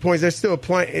 for 8 points. They're still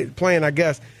playing, I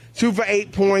guess. 2 for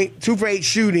 8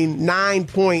 shooting, 9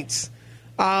 points.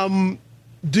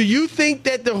 Do you think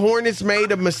that the Hornets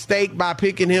made a mistake by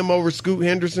picking him over Scoot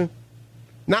Henderson?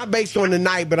 Not based on the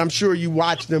night, but I'm sure you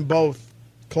watched them both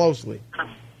closely.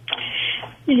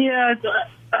 Yeah,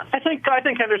 I think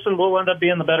Henderson will end up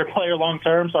being the better player long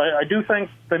term. So I do think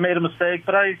they made a mistake,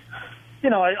 but I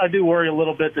do worry a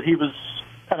little bit that he was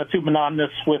kind of too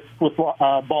monotonous with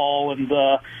Ball, and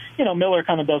Miller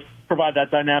kind of does provide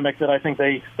that dynamic that I think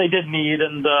they did need,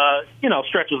 and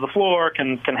stretches the floor,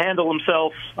 can handle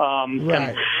himself,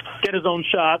 can get his own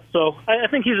shot. So I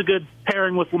think he's a good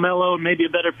pairing with LaMelo, and maybe a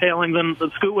better pairing than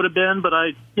Scoot would have been. But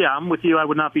I'm with you. I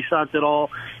would not be shocked at all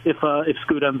if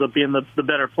Scoot ends up being the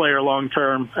better player long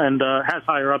term and has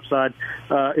higher upside,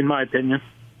 in my opinion.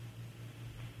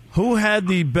 Who had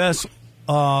the best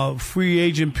free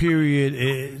agent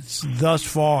period thus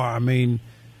far? I mean,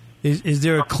 is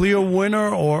there a clear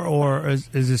winner, or is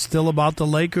it still about the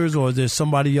Lakers, or is there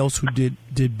somebody else who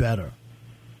did better?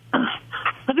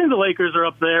 I think the Lakers are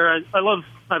up there. I love,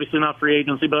 obviously not free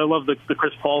agency, but I love the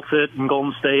Chris Paul fit in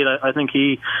Golden State. I think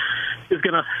he is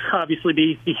going to obviously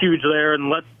be huge there, and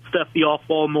let Steph be off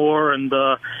ball more, and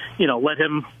let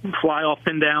him fly off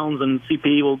pin downs, and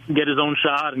CP will get his own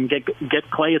shot and get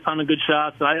Clay a ton of good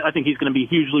shots. I think he's going to be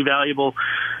hugely valuable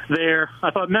there.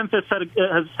 I thought Memphis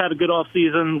has had a good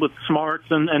offseason with Smarts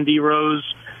and D Rose.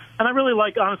 And I really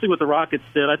like, honestly, what the Rockets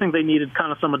did. I think they needed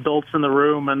kind of some adults in the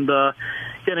room, and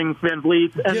getting Van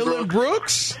Vliet and Dylan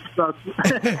Brooks.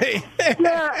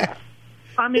 Yeah.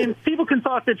 I mean, people can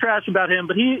talk their trash about him,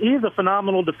 but he's a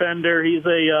phenomenal defender. He's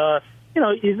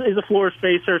he's a floor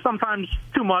spacer, sometimes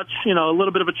too much, a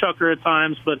little bit of a chucker at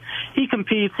times, but he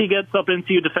competes, he gets up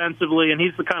into you defensively, and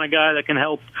he's the kind of guy that can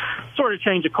help sort of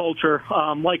change a culture,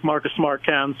 like Marcus Smart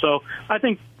can. So I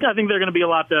think they're going to be a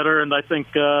lot better, and I think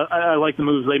I like the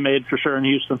moves they made for sure in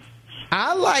Houston.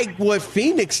 I like what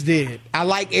Phoenix did. I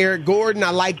like Eric Gordon.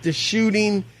 I like the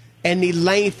shooting and the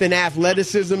length and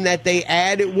athleticism that they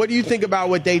added. What do you think about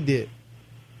what they did?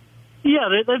 Yeah,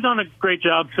 they've done a great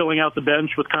job filling out the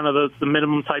bench with kind of the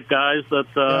minimum type guys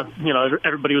that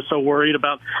everybody was so worried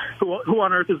about who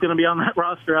on earth is going to be on that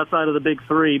roster outside of the big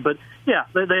three. But yeah,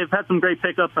 they've had some great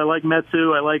pickups. I like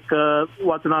Metsu, I like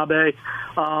Watanabe,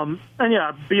 and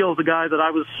yeah, Beal's a guy that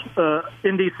I was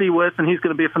in DC with, and he's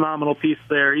going to be a phenomenal piece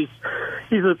there. He's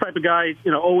the type of guy,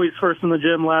 always first in the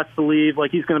gym, last to leave. Like,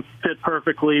 he's going to fit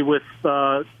perfectly with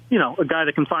a guy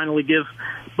that can finally give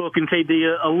Book and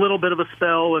KD a little bit of a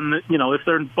spell, and if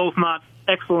they're both not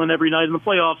excellent every night in the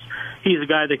playoffs, he's a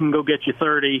guy that can go get you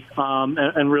 30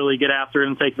 and really get after it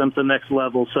and take them to the next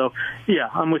level. So, yeah,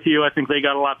 I'm with you. I think they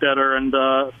got a lot better, and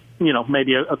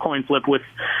maybe a coin flip with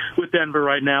Denver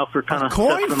right now for kind of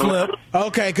coin flip.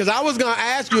 Okay, because I was going to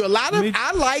ask you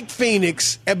I like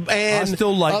Phoenix, and I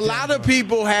still like a lot of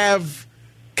people have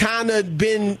kind of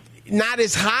been not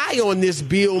as high on this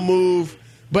Beal move,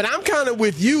 but I'm kind of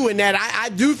with you in that I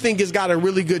do think it's got a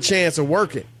really good chance of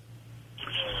working.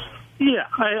 Yeah,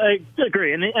 I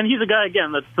agree. And he's a guy,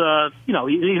 again, that's,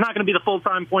 he's not going to be the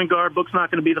full-time point guard. Book's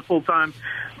not going to be the full-time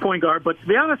point guard. But to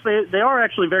be honest, they are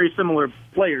actually very similar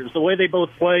players. The way they both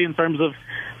play in terms of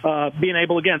being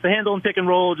able, again, to handle and pick and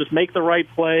roll, just make the right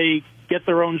play, get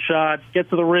their own shot, get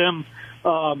to the rim.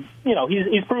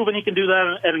 He's proven he can do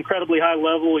that at an incredibly high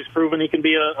level. He's proven he can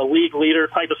be a league leader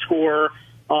type of scorer.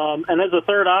 And as a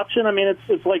third option, I mean,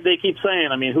 it's like they keep saying,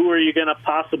 I mean, who are you going to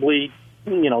possibly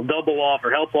double off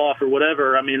or help off or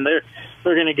whatever? I mean, they're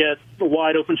going to get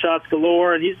wide open shots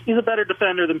galore, and he's a better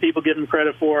defender than people give him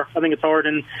credit for. I think it's hard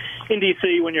in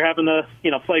DC when you're having to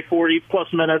play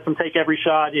 40-plus minutes and take every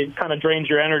shot. It kind of drains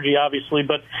your energy, obviously.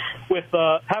 But with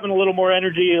having a little more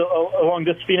energy along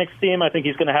this Phoenix team, I think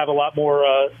he's going to have a lot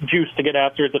more juice to get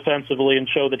after it defensively and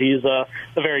show that he's a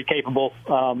very capable,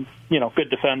 good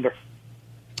defender.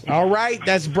 All right,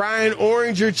 that's Bryan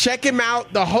Oringher. Check him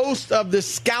out, the host of the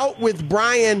Scout with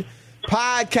Bryan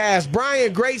podcast.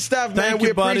 Bryan, great stuff, man. Thank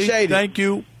you, buddy. Appreciate it. Thank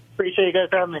you. Appreciate you guys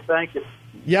having me. Thank you.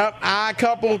 Yep, Odd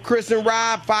Couple, Chris and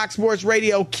Rob, Fox Sports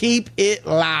Radio. Keep it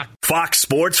locked. Fox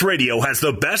Sports Radio has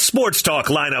the best sports talk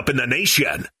lineup in the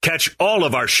nation. Catch all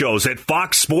of our shows at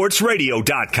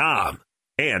foxsportsradio.com.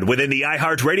 And within the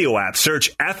iHeartRadio app,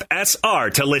 search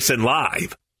FSR to listen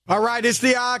live. All right, it's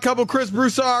the Odd Couple. Chris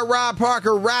Broussard, Rob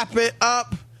Parker, wrapping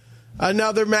up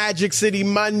another Magic City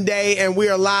Monday, and we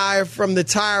are live from the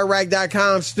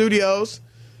TireRack.com studios.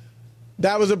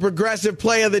 That was a Progressive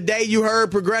play of the day. You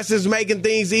heard Progressive's making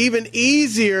things even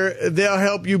easier. They'll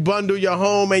help you bundle your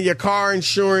home and your car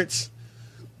insurance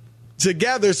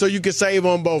together so you can save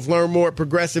on both. Learn more at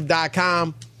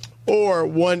Progressive.com or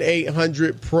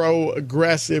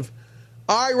 1-800-PROGRESSIVE.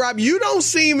 All right, Rob, you don't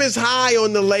seem as high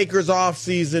on the Lakers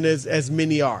offseason as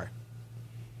many are.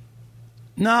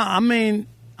 No, I mean,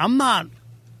 I'm not.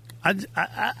 I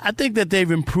think that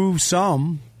they've improved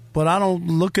some, but I don't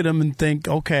look at them and think,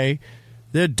 okay,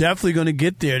 they're definitely going to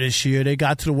get there this year. They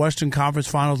got to the Western Conference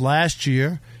Finals last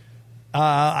year.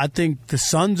 I think the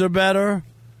Suns are better.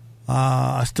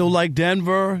 I still like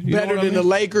Denver. Better than the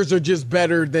Lakers, or just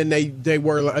better than they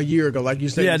were a year ago, like you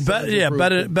said? Yeah,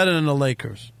 better than the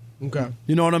Lakers. Okay.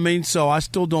 You know what I mean? So I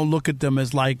still don't look at them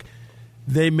as like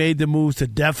they made the moves to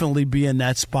definitely be in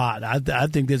that spot. I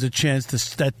think there's a chance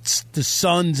that the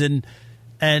Suns and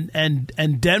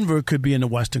Denver could be in the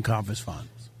Western Conference Finals.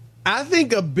 I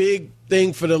think a big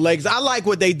thing for the Lakers, I like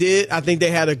what they did. I think they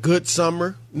had a good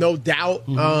summer, no doubt.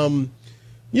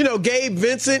 Mm-hmm. Gabe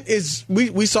Vincent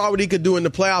we saw what he could do in the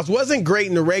playoffs. Wasn't great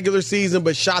in the regular season,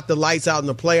 but shot the lights out in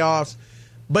the playoffs.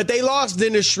 But they lost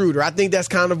Dennis Schroeder. I think that's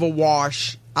kind of a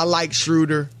wash. I like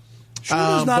Schroeder.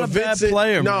 Schroeder's not a bad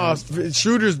player. No, man.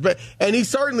 Schroeder's and he's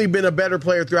certainly been a better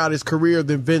player throughout his career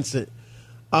than Vincent.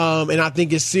 And I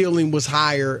think his ceiling was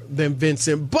higher than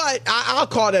Vincent. But I'll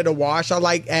call that a wash. I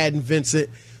like adding Vincent.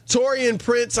 Taurean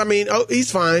Prince,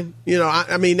 he's fine. They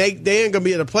ain't going to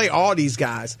be able to play all these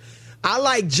guys. I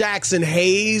like Jackson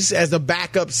Hayes as a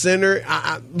backup center.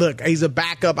 Look, he's a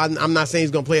backup. I'm not saying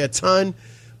he's going to play a ton,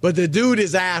 but the dude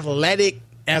is athletic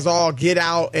as all get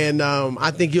out, and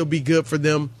I think he'll be good for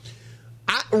them.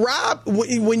 Rob,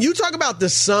 when you talk about the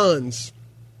Suns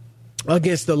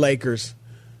against the Lakers,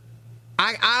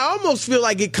 I almost feel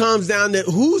like it comes down to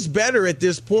who's better at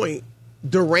this point,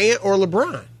 Durant or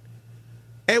LeBron.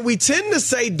 And we tend to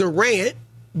say Durant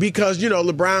because,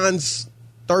 LeBron's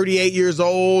 38 years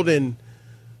old and,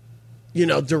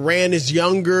 Durant is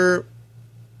younger.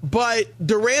 But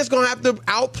Durant's going to have to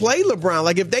outplay LeBron.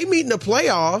 Like, if they meet in the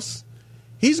playoffs,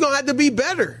 he's going to have to be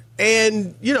better.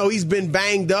 And, he's been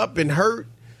banged up and hurt.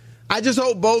 I just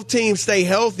hope both teams stay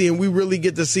healthy and we really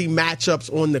get to see matchups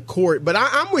on the court. But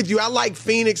I'm with you. I like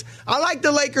Phoenix. I like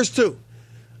the Lakers, too.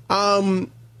 I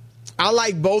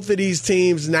like both of these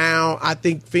teams now. I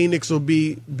think Phoenix will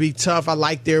be tough. I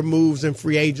like their moves in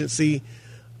free agency.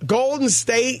 Golden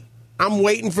State, I'm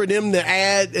waiting for them to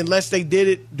add, unless they did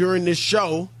it during this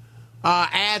show,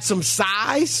 add some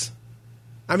size.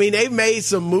 They've made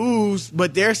some moves,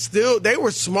 but they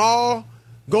were small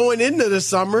going into the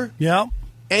summer. Yeah.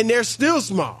 And they're still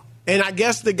small. And I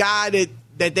guess the guy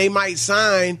that they might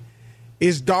sign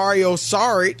is Dario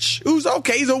Saric, who's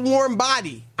okay. He's a warm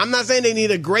body. I'm not saying they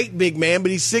need a great big man,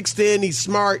 but he's 6'10", he's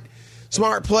smart.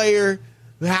 smart player,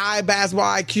 high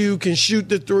basketball IQ, can shoot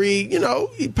the three. You know,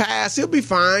 he pass, he'll be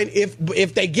fine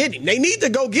if they get him. They need to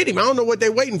go get him. I don't know what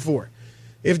they're waiting for.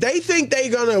 If they think they're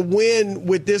going to win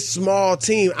with this small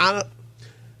team,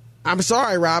 I'm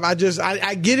sorry, Rob. I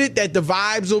get it that the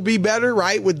vibes will be better,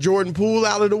 right, with Jordan Poole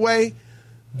out of the way.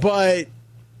 But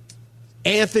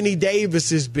Anthony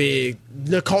Davis is big.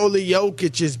 Nikola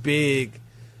Jokic is big.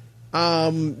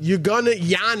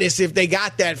 Giannis, if they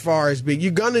got that far, is big.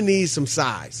 You're going to need some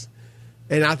size.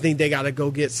 And I think they got to go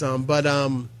get some. But,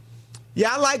 yeah,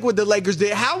 I like what the Lakers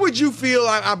did. How would you feel,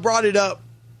 I brought it up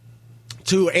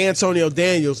to Antonio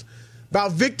Daniels,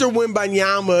 about Victor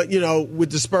Wembanyama,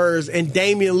 with the Spurs and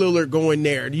Damian Lillard going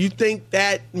there? Do you think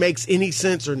that makes any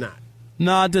sense or not?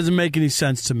 No, it doesn't make any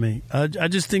sense to me. I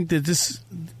just think that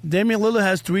Damian Lillard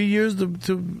has 3 years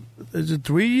is it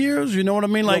 3 years? You know what I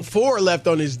mean? Like 4 left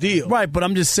on his deal. Right, but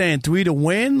I'm just saying 3 to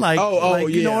win.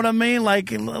 You know what I mean? Like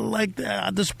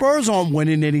the Spurs aren't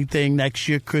winning anything next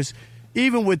year, Chris.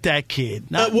 Even with that kid.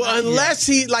 Unless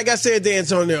he, like I said to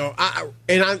Antonio,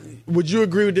 would you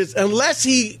agree with this? Unless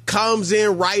he comes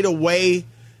in right away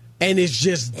and is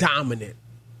just dominant.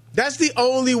 That's the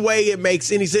only way it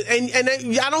makes any sense.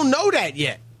 And I don't know that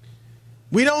yet.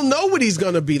 We don't know what he's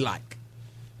going to be like.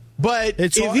 But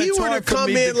if he were to come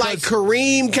in like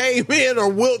Kareem came in or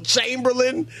Wilt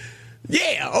Chamberlain,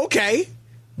 yeah, okay.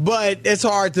 But it's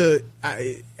hard to,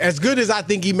 as good as I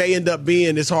think he may end up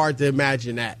being, it's hard to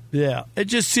imagine that. Yeah, it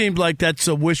just seems like that's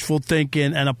a wishful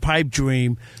thinking and a pipe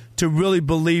dream to really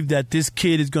believe that this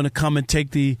kid is going to come and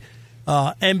take the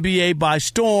NBA by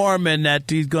storm and that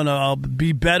he's going to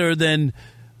be better than,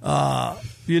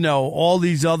 all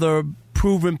these other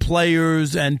proven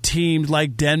players and teams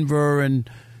like Denver and,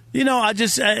 I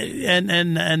just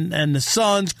and the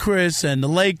Suns, Chris, and the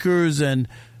Lakers and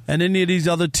any of these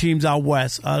other teams out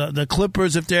west. The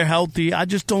Clippers, if they're healthy, I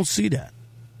just don't see that.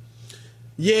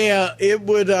 Yeah, it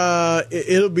would.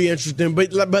 It'll be interesting.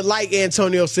 But like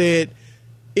Antonio said,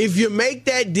 if you make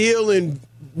that deal and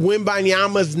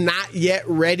Wembanyama's not yet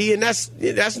ready, and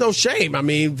that's no shame. I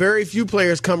mean, very few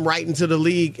players come right into the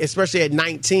league, especially at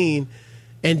 19,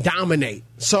 and dominate.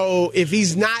 So if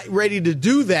he's not ready to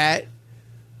do that,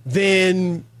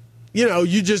 then,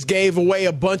 you just gave away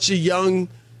a bunch of young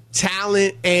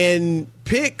talent and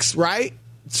picks, right,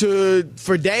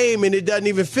 for Dame, and it doesn't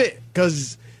even fit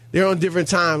because they're on different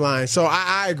timelines. So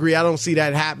I agree. I don't see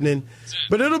that happening.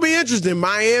 But it'll be interesting.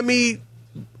 Miami,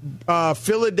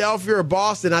 Philadelphia, or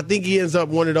Boston. I think he ends up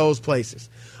one of those places.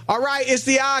 All right, it's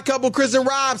the Odd Couple, Chris and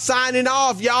Rob signing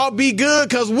off. Y'all be good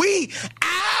because we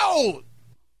out.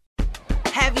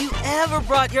 Have you ever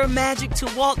brought your magic to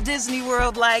Walt Disney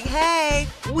World like, hey,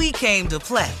 we came to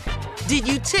play? Did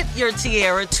you tip your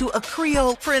tiara to a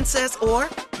Creole princess or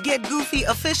get goofy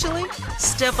officially?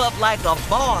 Step up like a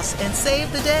boss and save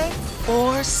the day?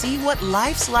 Or see what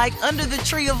life's like under the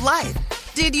tree of life?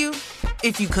 Did you?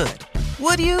 If you could.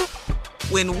 Would you?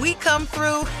 When we come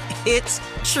through, it's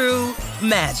true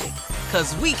magic.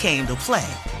 'Cause we came to play.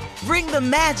 Bring the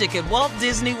magic at Walt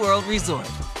Disney World Resort.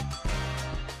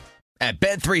 At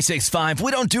Bet365, we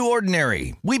don't do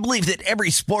ordinary. We believe that every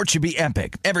sport should be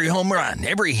epic. Every home run,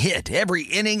 every hit, every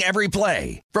inning, every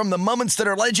play. From the moments that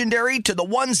are legendary to the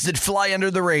ones that fly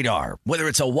under the radar. Whether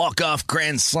it's a walk-off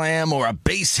grand slam or a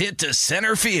base hit to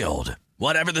center field.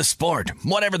 Whatever the sport,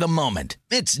 whatever the moment.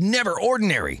 It's never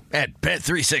ordinary at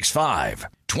Bet365.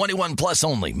 21 plus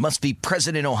only. Must be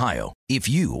present in Ohio. If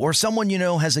you or someone you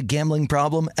know has a gambling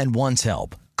problem and wants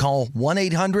help, call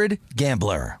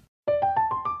 1-800-GAMBLER.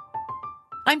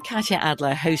 I'm Katya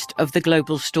Adler, host of The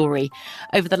Global Story.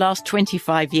 Over the last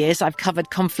 25 years, I've covered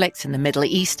conflicts in the Middle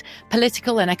East,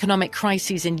 political and economic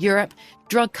crises in Europe,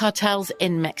 drug cartels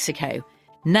in Mexico.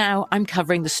 Now I'm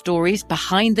covering the stories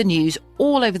behind the news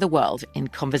all over the world in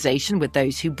conversation with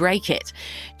those who break it.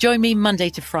 Join me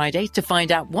Monday to Friday to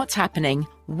find out what's happening,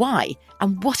 why,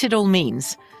 and what it all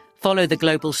means. Follow The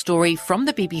Global Story from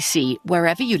the BBC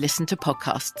wherever you listen to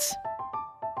podcasts.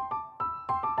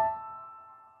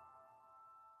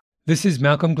 This is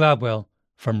Malcolm Gladwell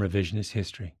from Revisionist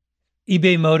History.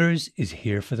 eBay Motors is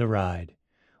here for the ride.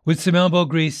 With some elbow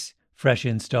grease, fresh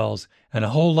installs, and a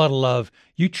whole lot of love,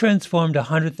 you transformed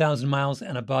 100,000 miles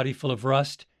and a body full of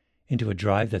rust into a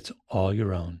drive that's all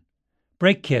your own.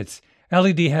 Brake kits,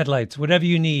 LED headlights, whatever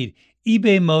you need,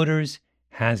 eBay Motors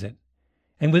has it.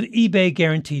 And with eBay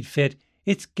Guaranteed Fit,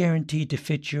 it's guaranteed to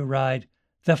fit your ride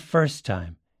the first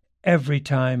time, every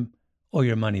time, or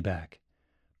your money back.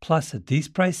 Plus, at these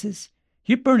prices,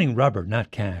 you're burning rubber,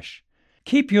 not cash.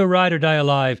 Keep your ride or die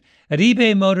alive at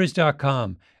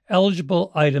ebaymotors.com.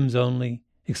 Eligible items only.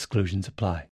 Exclusions apply.